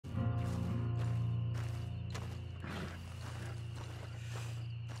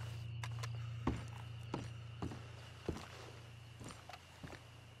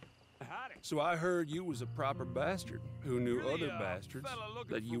So I heard you was a proper bastard who knew other bastards,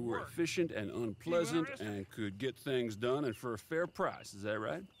 that you were efficient and unpleasant and could get things done and for a fair price. Is that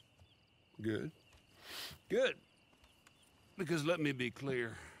right? Good. Good. Because let me be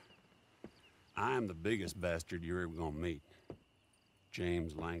clear, I'm the biggest bastard you're ever gonna meet.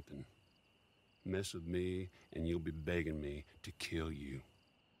 James Langton. Mess with me and you'll be begging me to kill you.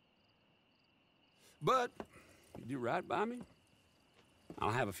 But, you do right by me,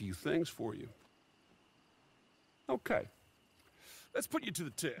 I'll have a few things for you. Okay, let's put you to the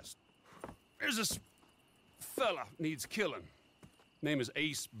test. There's this fella needs killing. Name is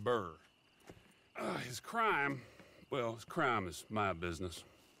Ace Burr. His crime is my business.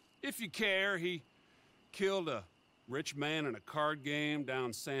 If you care, he killed a rich man in a card game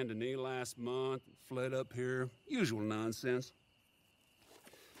down Saint Denis last month, fled up here. Usual nonsense.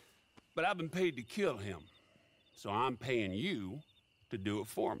 But I've been paid to kill him, so I'm paying you to do it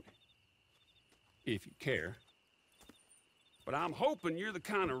for me. If you care. But I'm hoping you're the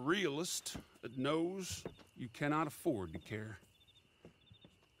kind of realist that knows you cannot afford to care.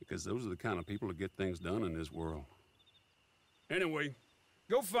 Because those are the kind of people that get things done in this world. Anyway,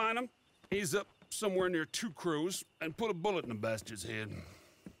 go find him. He's up somewhere near Two Crows, and put a bullet in the bastard's head.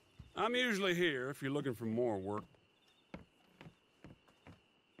 I'm usually here if you're looking for more work.